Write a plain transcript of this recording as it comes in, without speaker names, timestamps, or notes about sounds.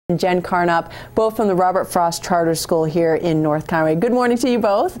Jen Carnop, both from the Robert Frost Charter School here in North Conway. Good morning to you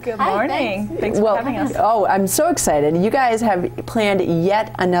both. Good morning. Thanks for having us. Oh, I'm so excited. You guys have planned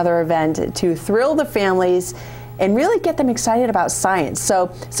yet another event to thrill the families and really get them excited about science.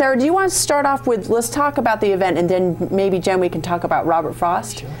 So, Sarah, do you want to start off with, let's talk about the event, and then maybe, Jen, we can talk about Robert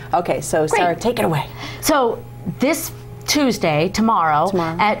Frost? Sure. Okay, so Great. Sarah, take it away. So, this Tuesday, tomorrow.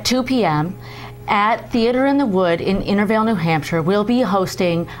 At 2 p.m., at Theater in the Wood in Intervale, New Hampshire, we'll be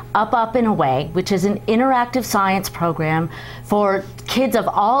hosting Up, Up, and Away, which is an interactive science program for kids of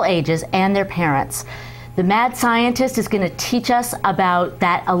all ages and their parents. The mad scientist is going to teach us about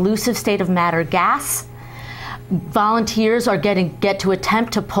that elusive state of matter gas. Volunteers are get to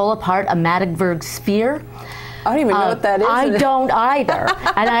attempt to pull apart a Maddenberg sphere. I don't even know what that is. I don't either,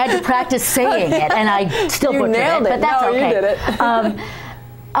 and I had to practice saying it, and I still butchered it, but that's okay. You did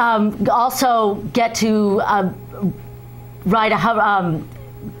it. Also get to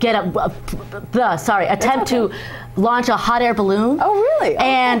attempt to launch a hot air balloon. Oh, really? Oh,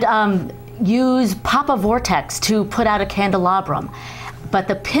 and use Papa Vortex to put out a candelabrum. But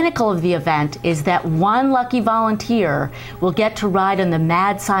the pinnacle of the event is that one lucky volunteer will get to ride on the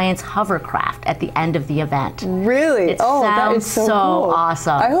Mad Science hovercraft at the end of the event. Really? It sounds so cool.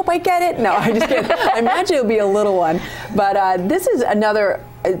 Awesome. I hope I get it. No, I just kidding. I imagine it'll be a little one. But this is another.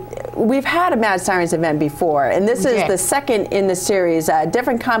 We've had a Mad Science event before, and this is the second in the series.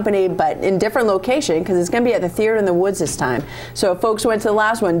 Different company, but in different location, because it's going to be at the Theater in the Woods this time. So if folks went to the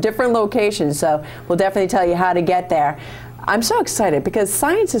last one, different locations. So we'll definitely tell you how to get there. I'm so excited because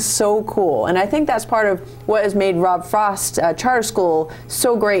science is so cool, and I think that's part of what has made Rob Frost Charter School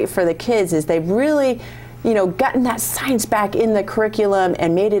so great for the kids is they've really, you know, gotten that science back in the curriculum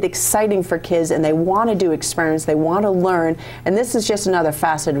and made it exciting for kids, and they want to do experiments, they want to learn, and this is just another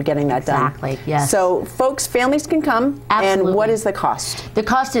facet of getting that done. Exactly, yes. So folks, families can come. Absolutely. And what is the cost? The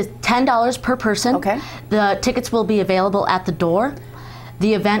cost is $10 per person. Okay. The tickets will be available at the door.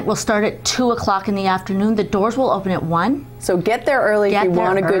 The event will start at 2 o'clock in the afternoon. The doors will open at 1. So get there early if you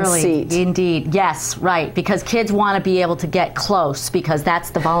want a good seat. Indeed, yes, right, because kids want to be able to get close because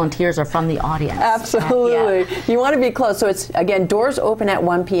that's the volunteers are from the audience. Absolutely. Yeah. You want to be close. So it's, again, doors open at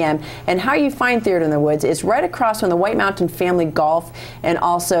 1 p.m. And how you find Theater in the Woods is right across from the White Mountain Family Golf and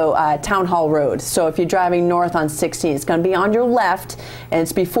also Town Hall Road. So if you're driving north on 16, it's going to be on your left, and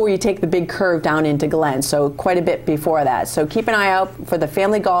it's before you take the big curve down into Glen, so quite a bit before that. So keep an eye out for the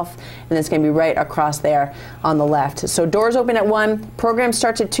Family Golf, and it's going to be right across there on the left. So doors open at 1, program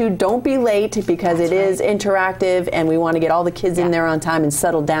starts at 2. Don't be late because it is interactive, and we want to get all the kids in there on time and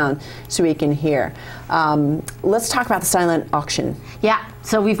settle down so we can hear. Let's talk about the silent auction. Yeah,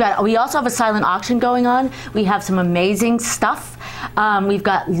 so we also have a silent auction going on. We have some amazing stuff. We've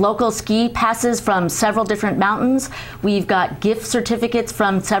got local ski passes from several different mountains. We've got gift certificates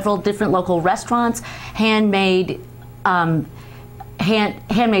from several different local restaurants, handmade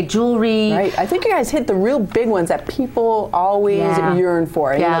handmade jewelry. Right. I think you guys hit the real big ones that people always yearn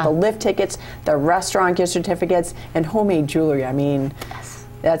for. You know, the lift tickets, the restaurant gift certificates, and homemade jewelry. I mean,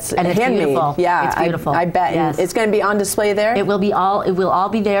 that's and it's handmade. Beautiful. Yeah, it's beautiful. I bet. Yes. It's going to be on display there. It will all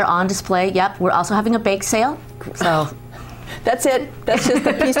be there on display. Yep. We're also having a bake sale. So. That's it. That's just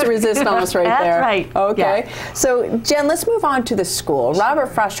the piece de resistance right there. That's right. Okay. Yeah. So, Jen, let's move on to the school. Robert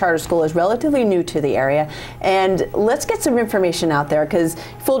Frost Charter School is relatively new to the area, and let's get some information out there because,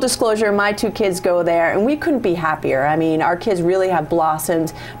 full disclosure, my 2 kids go there, and we couldn't be happier. I mean, our kids really have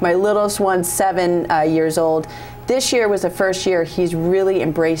blossomed. My littlest one's 7 years old. This year was the first year he's really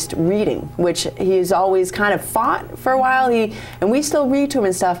embraced reading, which he's always kind of fought for a while. And we still read to him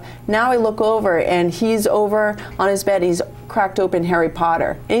and stuff. Now I look over and he's over on his bed. He's cracked open Harry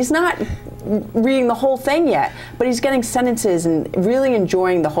Potter. And he's not reading the whole thing yet, but he's getting sentences and really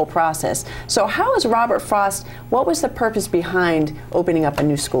enjoying the whole process. So how is Robert Frost, what was the purpose behind opening up a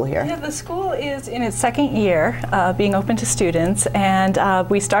new school here? Yeah, the school is in its 2nd year being open to students, and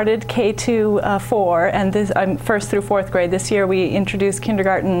we started K to 4, and this 1st through 4th grade. This year we introduced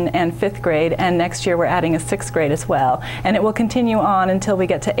kindergarten and 5th grade, and next year we're adding a 6th grade as well. And it will continue on until we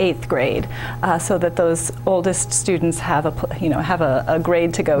get to 8th grade, so that those oldest students have a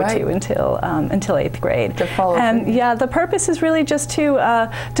grade to go to until 8th grade. And yeah, the purpose is really just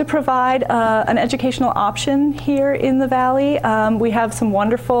to provide an educational option here in the Valley. We have some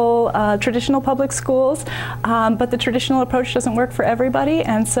wonderful traditional public schools, but the traditional approach doesn't work for everybody,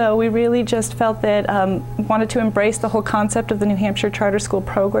 and so we really just felt that wanted to embrace the whole concept of the New Hampshire Charter School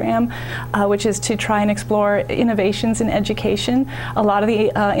program, which is to try and explore innovations in education. A lot of the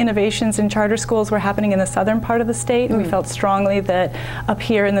innovations in charter schools were happening in the southern part of the state, and we felt strongly that up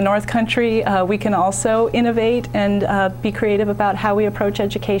here in the North Country elementary, we can also innovate and be creative about how we approach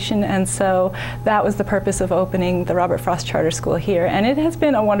education, and so that was the purpose of opening the Robert Frost Charter School here, and it has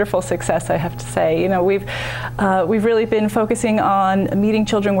been a wonderful success, I have to say. You know, we've really been focusing on meeting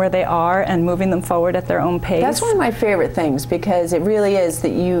children where they are and moving them forward at their own pace. That's one of my favorite things, because it really is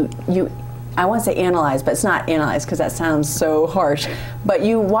that you I want to say analyze, but it's not analyze because that sounds so harsh. But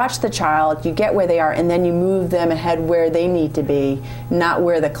you watch the child, you get where they are, and then you move them ahead where they need to be, not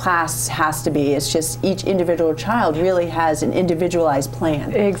where the class has to be. It's just each individual child really has an individualized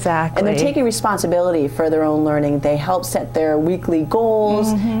plan. Exactly. And they're taking responsibility for their own learning. They help set their weekly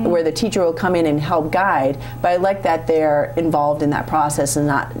goals, where the teacher will come in and help guide. But I like that they're involved in that process and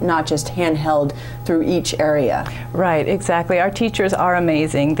not just handheld through each area. Right, exactly. Our teachers are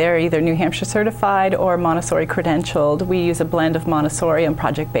amazing. They're either New Hampshire certified or Montessori credentialed. We use a blend of Montessori and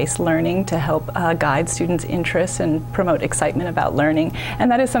project-based learning to help guide students' interests and promote excitement about learning. And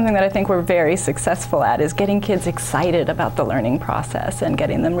that is something that I think we're very successful at, is getting kids excited about the learning process and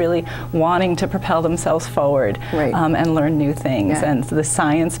getting them really wanting to propel themselves forward and learn new things. Yeah. And so the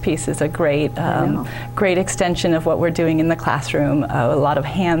science piece is a great, great extension of what we're doing in the classroom. A lot of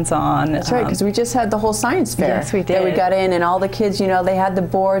hands-on. That's right, because we just had the whole science fair. Yes, we did. That we got in, and all the kids, you know, they had the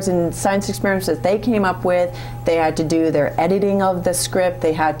boards and science experiments that they came up with. They had to do their editing of the script.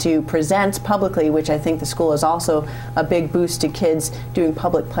 They had to present publicly, which I think the school is also a big boost to kids doing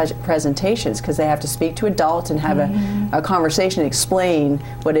public presentations, because they have to speak to adults and have a conversation, explain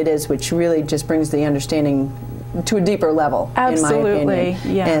what it is, which really just brings the understanding to a deeper level. Absolutely, in my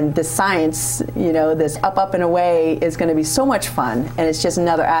opinion. yeah. And the science, you know, this up and away is going to be so much fun, and it's just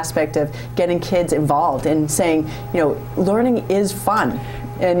another aspect of getting kids involved and saying, you know, learning is fun.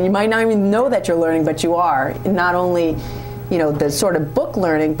 And you might not even know that you're learning, but you are. Not only, you know, the sort of book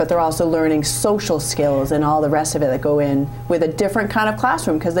learning, but they're also learning social skills and all the rest of it that go in with a different kind of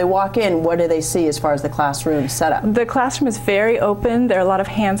classroom, because they walk in, what do they see as far as the classroom setup? The classroom is very open. There are a lot of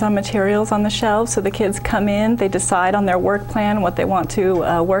hands-on materials on the shelves, so the kids come in, they decide on their work plan what they want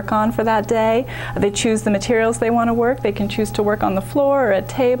to work on for that day. They choose the materials they want to work. They can choose to work on the floor or at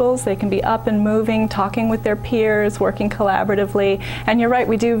tables. They can be up and moving, talking with their peers, working collaboratively. And you're right,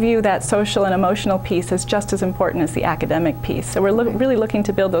 we do view that social and emotional piece as just as important as the academic piece. So we're really looking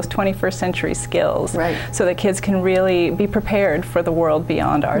to build those 21st century skills, so that kids can really be prepared for the world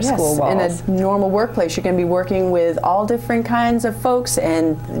beyond our school walls. In a normal workplace, you're going to be working with all different kinds of folks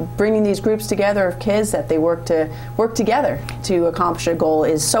and bringing these groups together of kids that they work together to accomplish a goal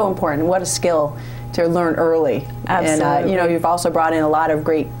is so important. What a skill to learn early. Absolutely. And you know, you've also brought in a lot of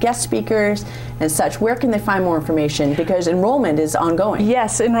great guest speakers and such. Where can they find more information? Because enrollment is ongoing.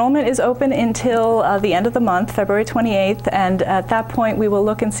 Yes, enrollment is open until the end of the month, February 28th, and at that point we will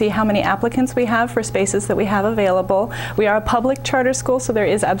look and see how many applicants we have for spaces that we have available. We are a public charter school, so there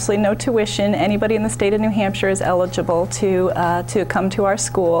is absolutely no tuition. Anybody in the state of New Hampshire is eligible to come to our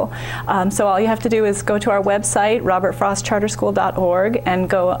school. So all you have to do is go to our website, robertfrostcharterschool.org, and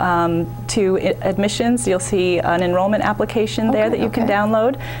go to admissions. You'll see an enrollment application there that you can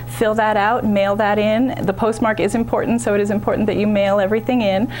download. Fill that out, mail that in. The postmark is important, so it is important that you mail everything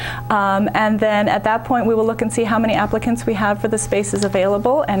in. And then at that point we will look and see how many applicants we have for the spaces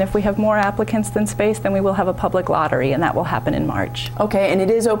available, and if we have more applicants than space, then we will have a public lottery, and that will happen in March. Okay, and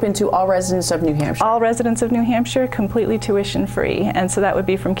it is open to all residents of New Hampshire? All residents of New Hampshire, completely tuition free, and so that would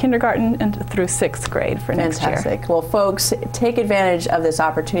be from kindergarten and through 6th grade for next year. Fantastic. Well, folks, take advantage of this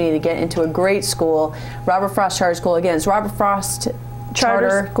opportunity to get into a great school. Robert Frost Charter School, again, it's Robert Frost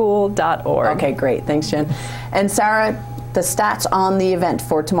Charterschool.org. Okay, great. Thanks, Jen. And Sarah, the stats on the event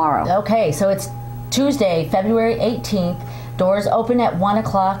for tomorrow. Okay, so it's Tuesday, February 18th. Doors open at 1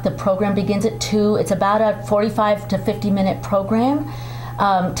 o'clock. The program begins at 2. It's about a 45 to 50-minute program.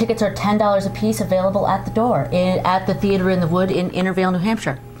 Tickets are $10 a piece, available at the door at the Theater in the Wood in Intervale, New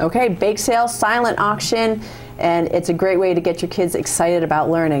Hampshire. Okay, bake sale, silent auction, and it's a great way to get your kids excited about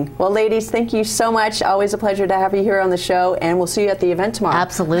learning. Well, ladies, thank you so much. Always a pleasure to have you here on the show, and we'll see you at the event tomorrow.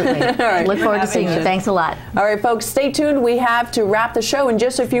 Absolutely. Right. Look forward to seeing you. Thanks a lot. All right, folks, stay tuned. We have to wrap the show in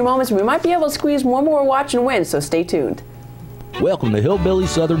just a few moments. We might be able to squeeze one more watch and win, so stay tuned. Welcome to Hillbilly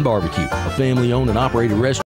Southern Barbecue, a family-owned and operated restaurant